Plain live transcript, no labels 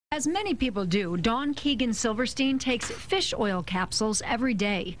As many people do, Dawn Keegan Silverstein takes fish oil capsules every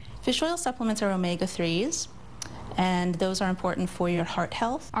day. Fish oil supplements are omega-3s, and those are important for your heart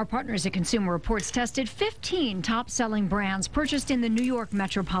health. Our partners at Consumer Reports tested 15 top-selling brands purchased in the New York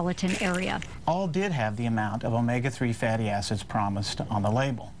metropolitan area. All did have the amount of omega-3 fatty acids promised on the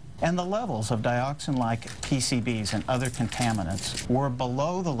label. And the levels of dioxin-like PCBs and other contaminants were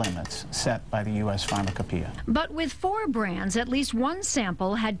below the limits set by the U.S. Pharmacopoeia. But with 4 brands, at least one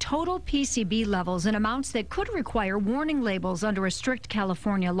sample had total PCB levels in amounts that could require warning labels under a strict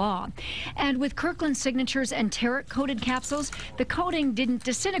California law. And with Kirkland Signatures and Terrat-coated capsules, the coating didn't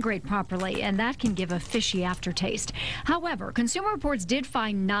disintegrate properly, and that can give a fishy aftertaste. However, Consumer Reports did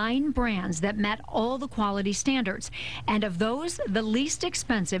find 9 brands that met all the quality standards. And of those, the least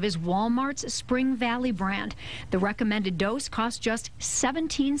expensive is Walmart's Spring Valley brand. The recommended dose costs just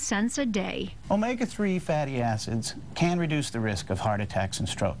 17 cents a day. Omega-3 fatty acids can reduce the risk of heart attacks and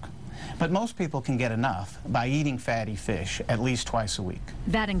stroke. But most people can get enough by eating fatty fish at least twice a week.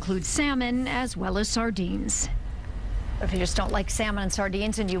 That includes salmon as well as sardines. If you just don't like salmon and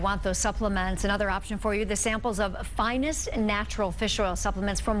sardines and you want those supplements, another option for you, the samples of Finest Natural Fish Oil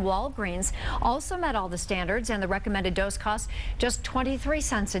supplements from Walgreens also met all the standards, and the recommended dose costs just 23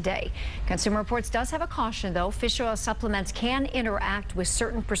 cents a day. Consumer Reports does have a caution, though. Fish oil supplements can interact with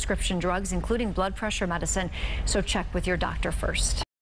certain prescription drugs, including blood pressure medicine, so check with your doctor first.